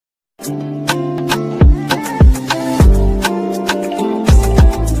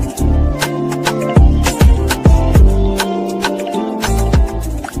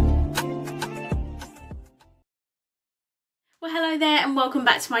And welcome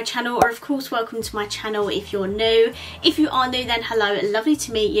back to my channel, or of course welcome to my channel if you're new. If you are new, then hello, lovely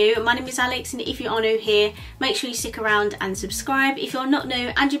to meet you. My name is Alex, and if you are new here, make sure you stick around and subscribe. If you're not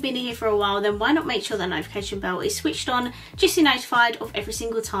new and you've been here for a while, then why not make sure that notification bell is switched on just to be notified of every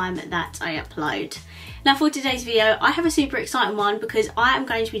single time that I upload. Now for today's video, I have a super exciting one because I am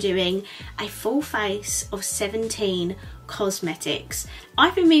going to be doing a full face of 17 cosmetics.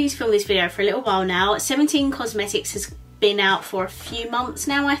 I've been meaning to film this video for a little while now. 17 cosmetics has been out for a few months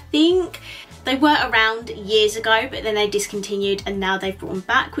now, I think. They were around years ago, but then they discontinued and now they've brought them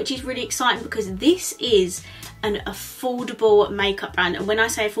back, which is really exciting because this is an affordable makeup brand. And when I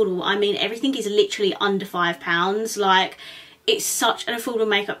say affordable, I mean everything is literally under £5. Like, it's such an affordable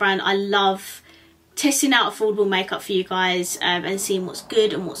makeup brand. I love testing out affordable makeup for you guys and seeing what's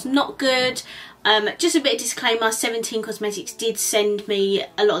good and what's not good. Just a bit of disclaimer, 17 Cosmetics did send me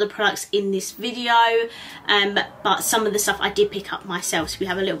a lot of the products in this video, but some of the stuff I did pick up myself, so we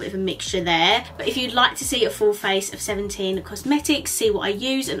have a little bit of a mixture there. But if you'd like to see a full face of 17 Cosmetics, see what I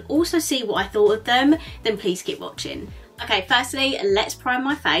use and also see what I thought of them, then please keep watching. Okay, firstly, let's prime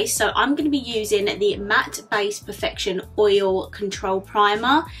my face. So I'm going to be using the Matte Base Perfection Oil Control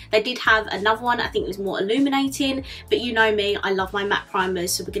Primer. They did have another one, I think it was more illuminating, but you know me, I love my matte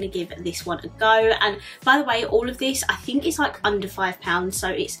primers, so we're going to give this one a go. And by the way, all of this, I think it's like under £5, so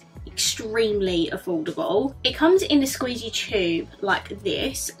it's extremely affordable. It comes in a squeezy tube like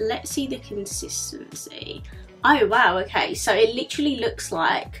this. Let's see the consistency. Oh wow, okay, so it literally looks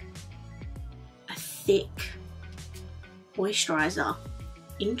like a thick moisturizer.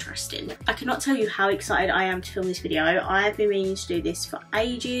 Interesting. I cannot tell you how excited I am to film this video. I have been meaning to do this for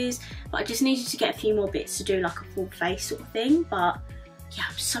ages, but I just needed to get a few more bits to do like a full face sort of thing. But yeah,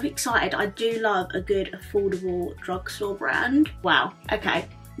 I'm so excited. I do love a good affordable drugstore brand. Wow, okay,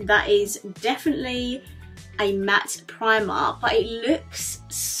 that is definitely a matte primer, but it looks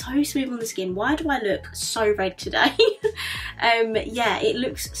so smooth on the skin. Why do I look so red today? Yeah, it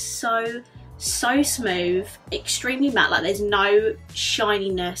looks so smooth, extremely matte. Like, there's no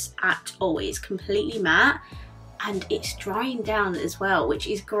shininess at all. It's completely matte and it's drying down as well, which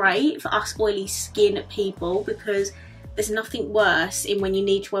is great for us oily skin people, because there's nothing worse in when you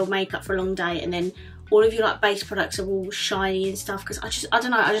need to wear makeup for a long day and then all of your like base products are all shiny and stuff, because I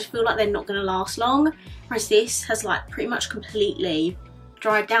don't know, I just feel like they're not going to last long. Whereas this has like pretty much completely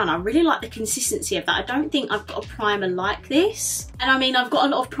dried down. I really like the consistency of that. I don't think I've got a primer like this. And I mean, I've got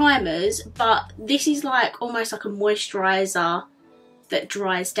a lot of primers, but this is like almost like a moisturizer that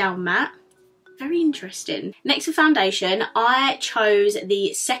dries down matte. Very interesting. Next for foundation, I chose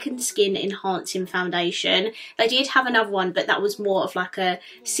the Second Skin Enhancing Foundation. They did have another one, but that was more of like a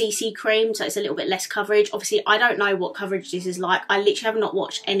CC cream, so it's a little bit less coverage. Obviously, I don't know what coverage this is like. I literally have not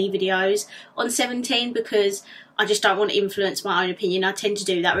watched any videos on 17 because I just don't want to influence my own opinion. I tend to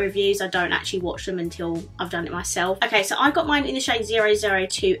do that with reviews. I don't actually watch them until I've done it myself. Okay, so I got mine in the shade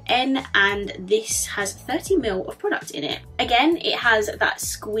 002N, and this has 30ml of product in it. Again, it has that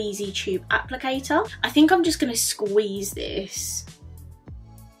squeezy tube applicator. I think I'm just going to squeeze this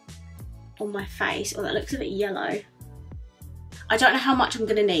on my face. Oh, that looks a bit yellow. I don't know how much I'm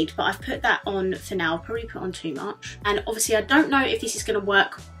going to need, but I've put that on for now. I'll probably put on too much. And obviously I don't know if this is going to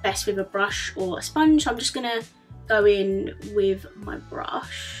work best with a brush or a sponge, so I'm just going to go in with my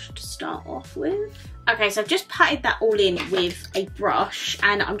brush to start off with. Okay, so I've just patted that all in with a brush,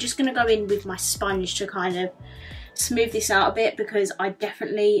 and I'm just going to go in with my sponge to kind of smooth this out a bit, because I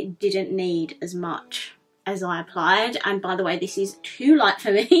definitely didn't need as much as I applied. And by the way, this is too light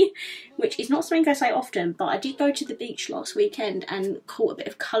for me, which is not something I say often, but I did go to the beach last weekend and caught a bit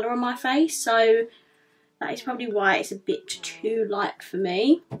of colour on my face, so that is probably why it's a bit too light for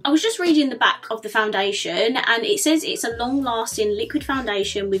me. I was just reading the back of the foundation, and it says it's a long-lasting liquid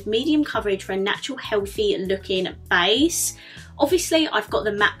foundation with medium coverage for a natural, healthy looking base. Obviously, I've got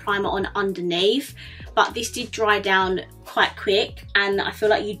the matte primer on underneath, but this did dry down quite quick, and I feel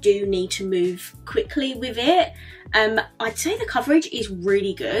like you do need to move quickly with it. I'd say the coverage is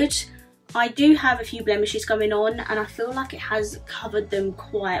really good. I do have a few blemishes going on, and I feel like it has covered them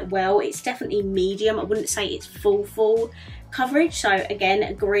quite well. It's definitely medium. I wouldn't say it's full coverage, so again,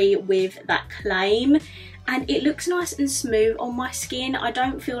 agree with that claim. And it looks nice and smooth on my skin. I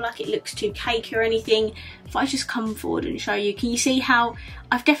don't feel like it looks too cakey or anything. If I just come forward and show you, can you see how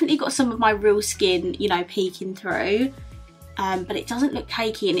I've definitely got some of my real skin, you know, peeking through? but it doesn't look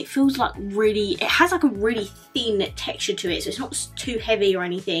cakey, and it feels like really, it has like a really thin texture to it, so it's not too heavy or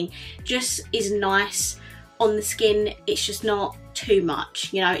anything, just is nice on the skin. It's just not too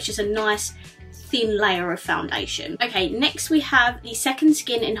much, you know, it's just a nice thin layer of foundation. Okay, next we have the Second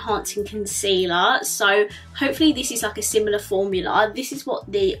Skin Enhancing Concealer. So hopefully this is like a similar formula. This is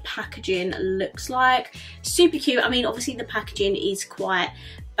what the packaging looks like. Super cute. I mean, obviously the packaging is quite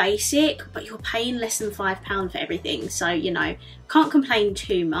basic, but you're paying less than £5 for everything, so you know, can't complain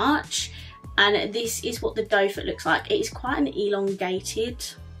too much. And this is what the doe foot looks like. It is quite an elongated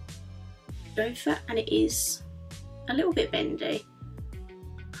doe foot, and it is a little bit bendy.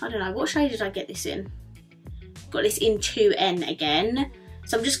 I don't know, what shade did I get this in? Got this in 2N again.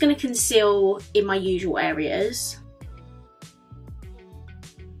 So I'm just going to conceal in my usual areas.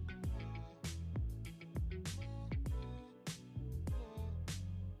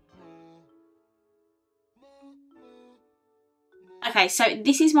 Okay, so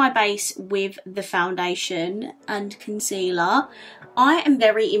this is my base with the foundation and concealer. I am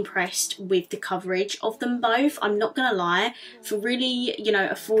very impressed with the coverage of them both. I'm not gonna lie, for really, you know,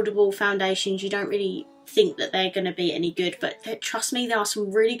 affordable foundations, you don't really think that they're gonna be any good, but trust me, there are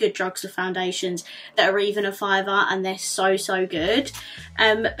some really good drugs of foundations that are even a £5, and they're so good.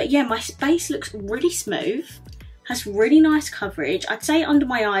 But yeah, my base looks really smooth, has really nice coverage. I'd say under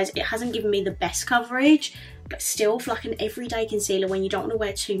my eyes it hasn't given me the best coverage, but still, for like an everyday concealer when you don't want to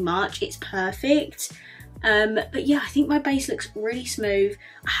wear too much, it's perfect. But yeah, I think my base looks really smooth.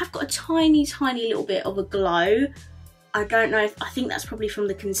 I have got a tiny little bit of a glow. I don't know if, I think that's probably from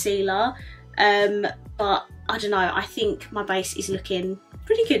the concealer, but I don't know, I think my base is looking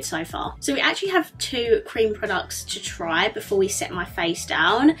pretty good so far. So we actually have 2 cream products to try before we set my face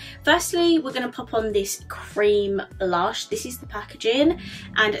down. Firstly, we're going to pop on this cream blush. This is the packaging,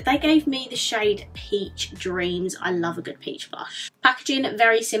 and they gave me the shade Peach Dreams. I love a good peach blush. Packaging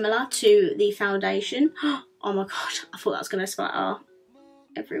very similar to the foundation. Oh my god, I thought that was going to splatter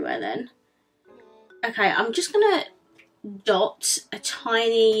everywhere then. Okay, I'm just going to dot a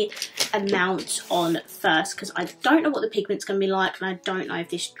tiny amount on first because I don't know what the pigment's going to be like, and I don't know if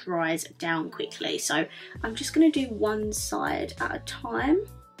this dries down quickly, so I'm just going to do one side at a time.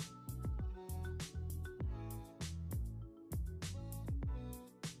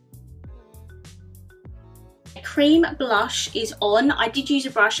 Cream blush is on. I did use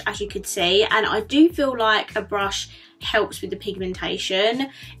a brush, as you could see, and I do feel like a brush helps with the pigmentation.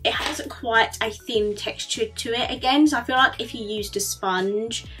 It has quite a thin texture to it again, so I feel like if you used a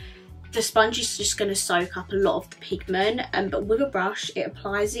sponge, the sponge is just going to soak up a lot of the pigment, but with a brush it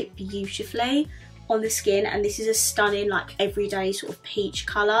applies it beautifully on the skin, and this is a stunning like everyday sort of peach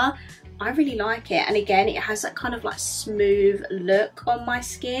colour. I really like it, and again it has that kind of like smooth look on my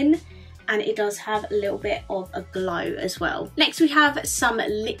skin, and it does have a little bit of a glow as well. Next we have some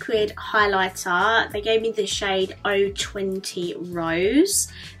liquid highlighter. They gave me the shade 020 Rose.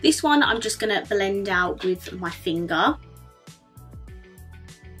 This one I'm just going to blend out with my finger.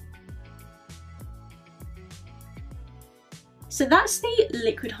 So that's the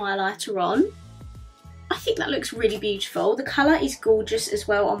liquid highlighter on. I think that looks really beautiful. The colour is gorgeous as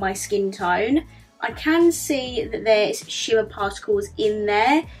well on my skin tone. I can see that there's shimmer particles in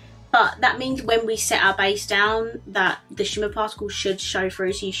there, but that means when we set our base down that the shimmer particles should show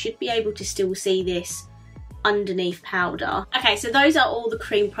through, so you should be able to still see this underneath powder. Okay, so those are all the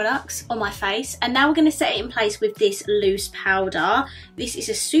cream products on my face, and now we're going to set it in place with this loose powder. This is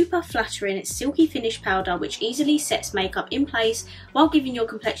a super flattering silky finish powder which easily sets makeup in place while giving your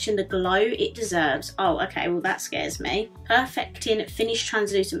complexion the glow it deserves. Oh, okay, well that scares me. Perfecting Finish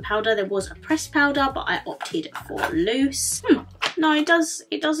Translucent Powder. There was a pressed powder, but I opted for loose. No, it does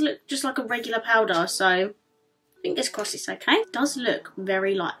look just like a regular powder, so fingers crossed it's okay. It does look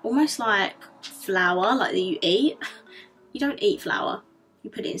very like, almost like flour, like that you eat. You don't eat flour,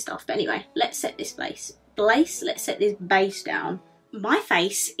 you put it in stuff. But anyway, let's set this let's set this base down. My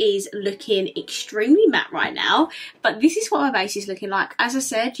face is looking extremely matte right now, but this is what my base is looking like. As I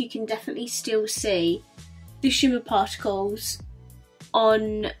said, you can definitely still see the shimmer particles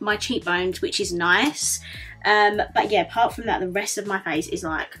on my cheekbones, which is nice. But yeah, apart from that, the rest of my face is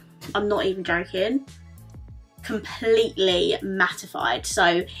like, I'm not even joking, completely mattified.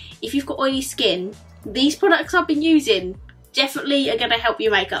 So if you've got oily skin, these products I've been using definitely are going to help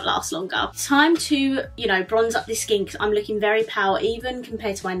your makeup last longer. Time to, you know, bronze up this skin because I'm looking very pale. Even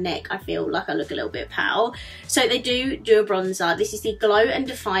compared to my neck, I feel like I look a little bit pale. So they do a bronzer. This is the Glow and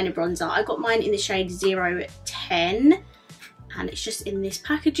Definer bronzer. I got mine in the shade 010. And it's just in this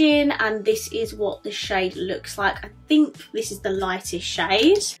packaging, and this is what the shade looks like. I think this is the lightest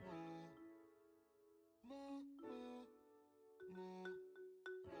shade.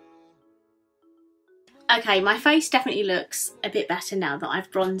 Okay, my face definitely looks a bit better now that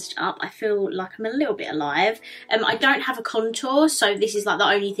I've bronzed up. I feel like I'm a little bit alive. I don't have a contour, so this is like the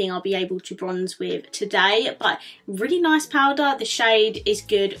only thing I'll be able to bronze with today. But really nice powder. The shade is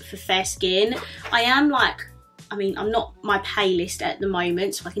good for fair skin. I am like, I mean, I'm not my palest at the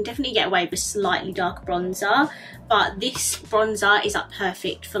moment, so I can definitely get away with a slightly darker bronzer. But this bronzer is like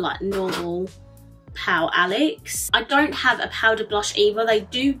perfect for like normal Pal Alex. I don't have a powder blush either. They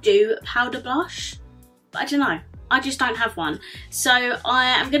do powder blush, but I don't know, I just don't have one. So I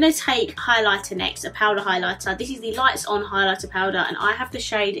am going to take highlighter next, a powder highlighter. This is the Lights On highlighter powder, and I have the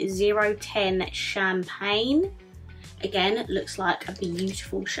shade 010 Champagne. Again, it looks like a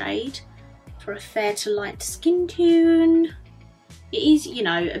beautiful shade for a fair to light skin tone. It is, you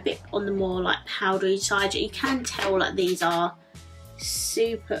know, a bit on the more like powdery side. You can tell like these are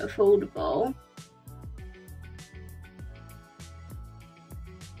super affordable.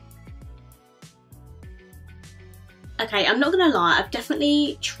 Okay, I'm not gonna lie, I've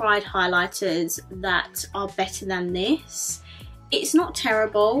definitely tried highlighters that are better than this. It's not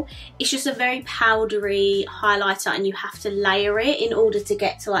terrible, it's just a very powdery highlighter and you have to layer it in order to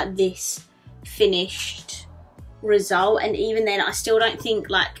get to like this finished result, and even then I still don't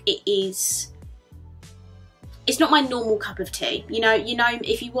think like it is, it's not my normal cup of tea. You know,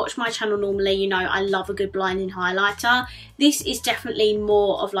 if you watch my channel normally, you know I love a good blinding highlighter. This is definitely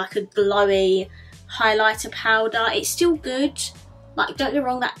more of like a glowy highlighter powder. It's still good, like don't get me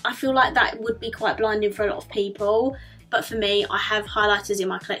wrong, that I feel like that would be quite blinding for a lot of people, but for me, I have highlighters in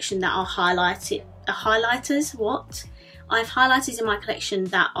my collection that are highlighters, I have highlighters in my collection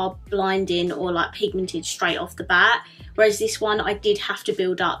that are blinding or like pigmented straight off the bat, whereas this one I did have to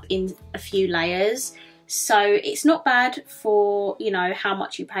build up in a few layers. So it's not bad for, you know, how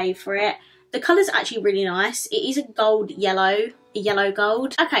much you pay for it. The colour's actually really nice. It is a gold yellow, a yellow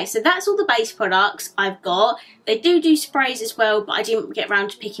gold. Okay, so that's all the base products I've got. They do sprays as well, but I didn't get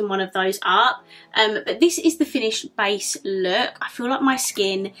around to picking one of those up. But this is the finished base look. I feel like my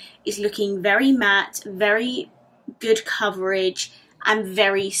skin is looking very matte, very good coverage, and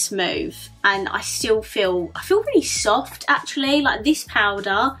very smooth. And I still feel, I feel really soft actually. Like this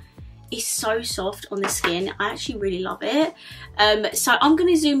powder is so soft on the skin. I actually really love it. So I'm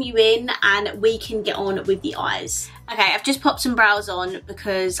going to zoom you in and we can get on with the eyes. Okay, I've just popped some brows on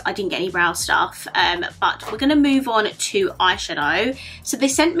because I didn't get any brow stuff, but we're going to move on to eyeshadow. So they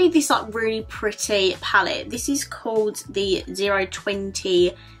sent me this like really pretty palette. This is called the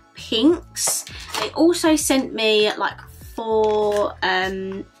 020 Pinks. They also sent me like 4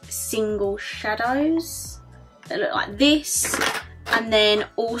 single shadows that look like this, and then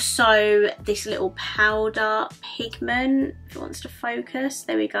also this little powder pigment, if it wants to focus.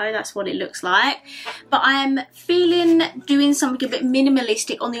 There we go, that's what it looks like. But I'm feeling doing something a bit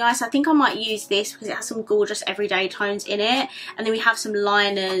minimalistic on the eyes. I think I might use this because it has some gorgeous everyday tones in it. And then we have some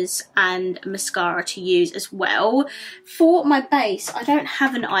liners and mascara to use as well. For my base, I don't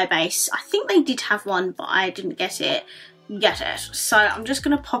have an eye base. I think they did have one, but I didn't get it. So I'm just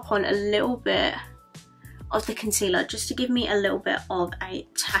going to pop on a little bit of the concealer just to give me a little bit of a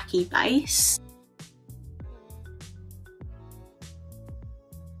tacky base.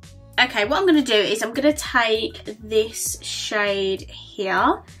 Okay, what I'm going to do is I'm going to take this shade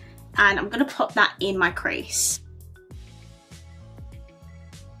here and I'm going to pop that in my crease.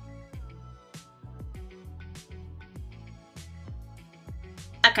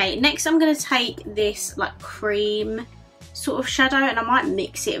 Okay, next I'm going to take this like cream sort of shadow and I might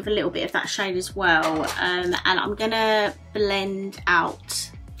mix it with a little bit of that shade as well, and I'm gonna blend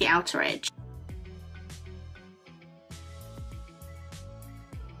out the outer edge.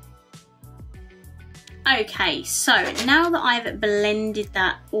 Okay, so now that I've blended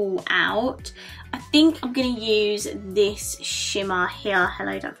that all out, I think I'm going to use this shimmer here.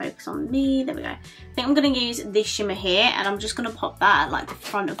 Hello, don't focus on me. There we go. I think I'm going to use this shimmer here and I'm just going to pop that at like the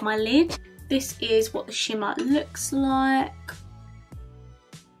front of my lid. This is what the shimmer looks like.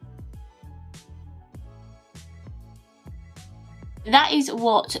 That is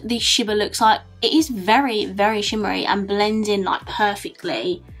what the shimmer looks like. It is very, very shimmery and blends in like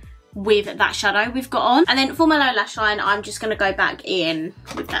perfectly with that shadow we've got on. And then for my lower lash line, I'm just going to go back in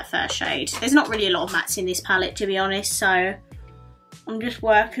with that first shade. There's not really a lot of mattes in this palette, to be honest, so I'm just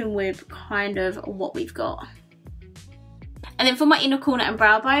working with kind of what we've got. And then for my inner corner and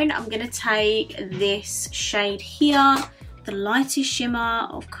brow bone, I'm going to take this shade here, the lightest shimmer,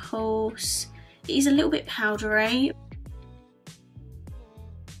 of course. It is a little bit powdery.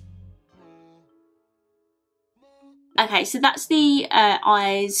 Okay, so that's the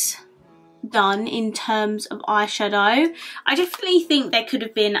eyes done in terms of eyeshadow. I definitely think there could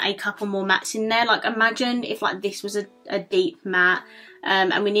have been a couple more mattes in there. Like, imagine if like this was a deep matte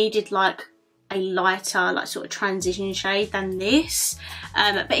and we needed like a lighter, like sort of transition shade than this.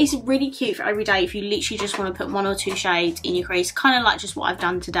 But it's really cute for every day if you literally just want to put 1 or 2 shades in your crease, kind of like just what I've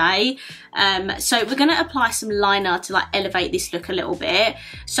done today. So we're going to apply some liner to like elevate this look a little bit.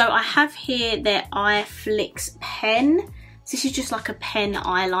 So I have here their Eye Flicks pen. So this is just like a pen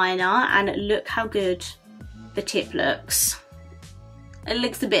eyeliner, and look how good the tip looks. It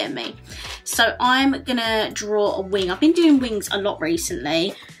looks a bit of me. So I'm gonna draw a wing. I've been doing wings a lot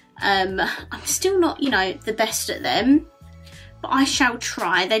recently. I'm still not, you know, the best at them, but I shall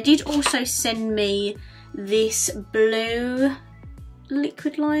try. They did also send me this blue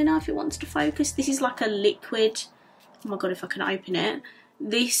liquid liner, if it wants to focus. This is like a liquid, oh my god, if I can open it.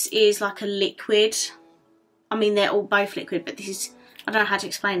 This is like a liquid, I mean they're all both liquid, but this is, I don't know how to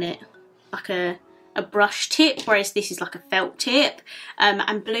explain it, like a brush tip, whereas this is like a felt tip.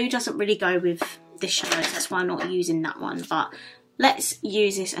 And blue doesn't really go with this shadows, that's why I'm not using that one, but let's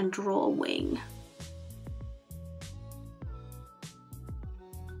use this and draw a wing.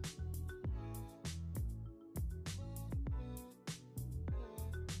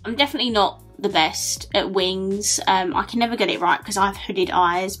 I'm definitely not the best at wings. I can never get it right because I have hooded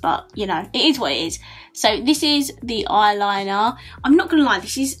eyes, but you know, it is what it is. So this is the eyeliner. I'm not gonna lie,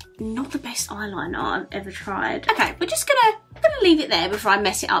 this is not the best eyeliner I've ever tried. Okay, we're just gonna leave it there before I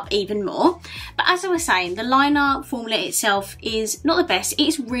mess it up even more. But as I was saying, the liner formula itself is not the best.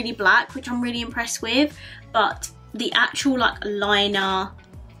 It's really black, which I'm really impressed with, but the actual like liner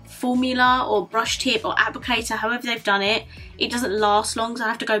formula or brush tip or applicator, however they've done it, it doesn't last long, so I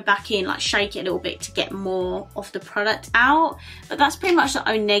have to go back in, like shake it a little bit to get more of the product out. But that's pretty much the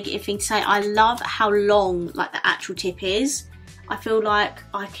only negative thing to say. I love how long like the actual tip is. I feel like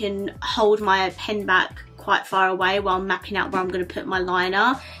I can hold my pen back quite far away while mapping out where I'm going to put my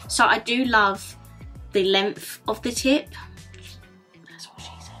liner. So I do love the length of the tip. That's what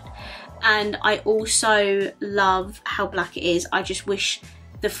she said. And I also love how black it is. I just wish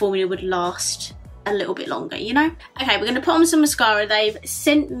the formula would last a little bit longer, you know? Okay, we're going to put on some mascara. They've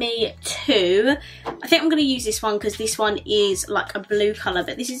sent me 2. I think I'm going to use this one because this one is like a blue colour,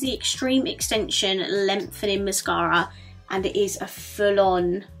 but this is the Extreme Extension Lengthening Mascara, and it is a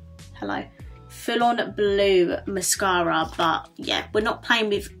full-on, full-on blue mascara. But yeah, we're not playing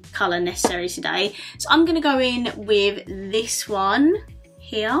with colour necessarily today. So I'm going to go in with this one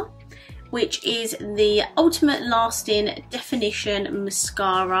here, which is the Ultimate Lasting Definition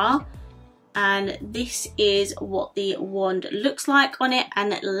Mascara. And this is what the wand looks like on it,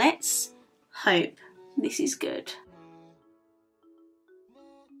 and let's hope this is good.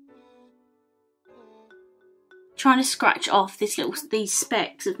 Trying to scratch off these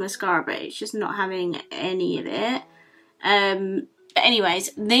specks of mascara, but it's just not having any of it. But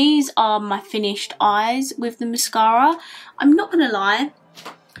anyways, these are my finished eyes with the mascara. I'm not gonna lie,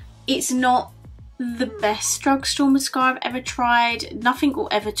 it's not the best drugstore mascara I've ever tried. Nothing will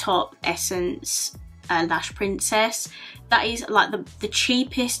ever top Essence Lash Princess. That is like the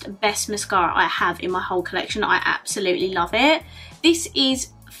cheapest, best mascara I have in my whole collection. I absolutely love it. This is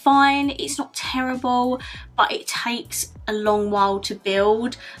fine, it's not terrible, but it takes a long while to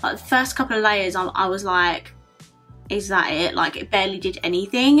build. Like the first couple of layers, I was like, is that it? Like it barely did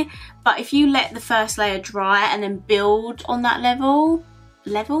anything. But if you let the first layer dry and then build on that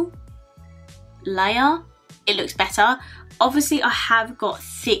layer, it looks better. Obviously I have got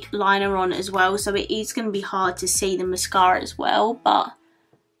thick liner on as well, so it is going to be hard to see the mascara as well, but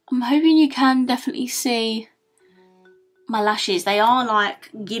I'm hoping you can definitely see my lashes. They are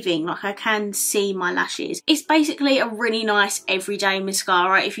like giving, like I can see my lashes. It's basically a really nice everyday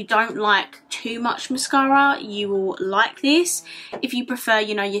mascara. If you don't like too much mascara, you will like this. If you prefer,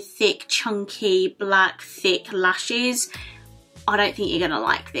 you know, your thick, chunky, black, thick lashes, I don't think you're gonna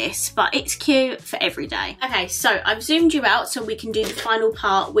like this, but it's cute for every day. Okay, so I've zoomed you out so we can do the final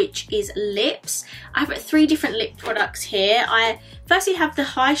part, which is lips. I've got 3 different lip products here. I firstly have the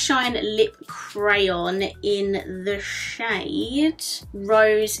High Shine Lip Crayon in the shade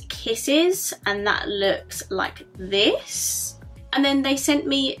Rose Kisses, and that looks like this. And then they sent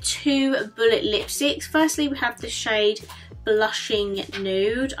me 2 bullet lipsticks. Firstly, we have the shade Blushing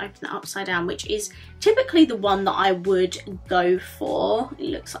Nude, open that upside down, which is typically the one that I would go for. It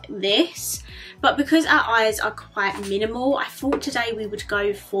looks like this, but because our eyes are quite minimal, I thought today we would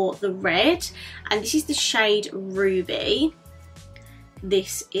go for the red, and this is the shade Ruby.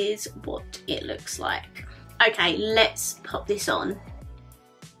 This is what it looks like. Okay, let's pop this on.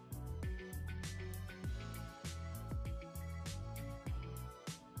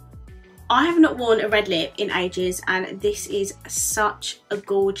 I have not worn a red lip in ages, and this is such a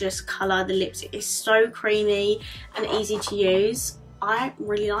gorgeous colour. The lipstick is so creamy and easy to use. I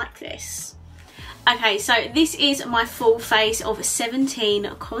really like this. Okay, so this is my full face of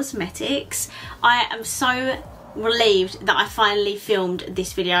 17 cosmetics. I am so relieved that I finally filmed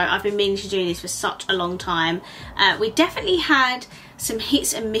this video. I've been meaning to do this for such a long time. We definitely had some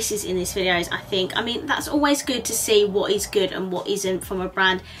hits and misses in these videos, I think. I mean, that's always good to see what is good and what isn't from a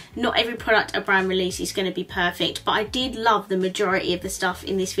brand. Not every product a brand releases is going to be perfect, but I did love the majority of the stuff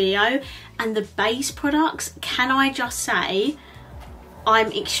in this video. And the base products, can I just say,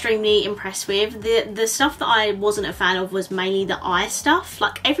 I'm extremely impressed with. The stuff that I wasn't a fan of was mainly the eye stuff.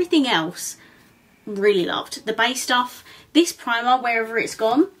 Like, everything else, really loved. The base stuff, this primer, wherever it's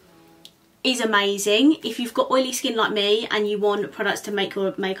gone, is amazing. If you've got oily skin like me and you want products to make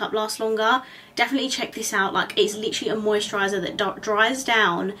your makeup last longer, definitely check this out. Like, it's literally a moisturiser that dries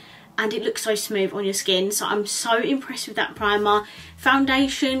down and it looks so smooth on your skin. So I'm so impressed with that primer.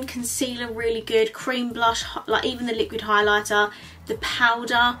 Foundation, concealer, really good. Cream blush, like even the liquid highlighter. The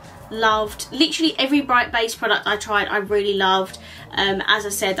powder, loved. Literally every bright base product I tried, I really loved. As I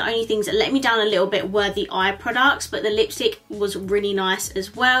said, the only things that let me down a little bit were the eye products, but the lipstick was really nice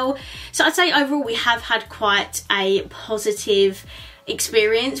as well. So I'd say overall we have had quite a positive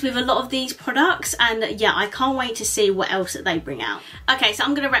experience with a lot of these products, and yeah, I can't wait to see what else that they bring out. Okay, so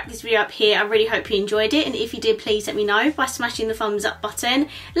I'm going to wrap this video up here. I really hope you enjoyed it, and if you did, please let me know by smashing the thumbs up button.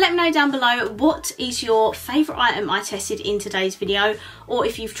 Let me know down below what is your favourite item I tested in today's video, or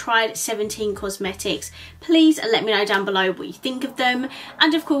if you've tried 17 cosmetics, please let me know down below what you think of them.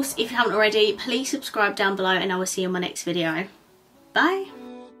 And of course, if you haven't already, please subscribe down below, and I will see you in my next video. Bye.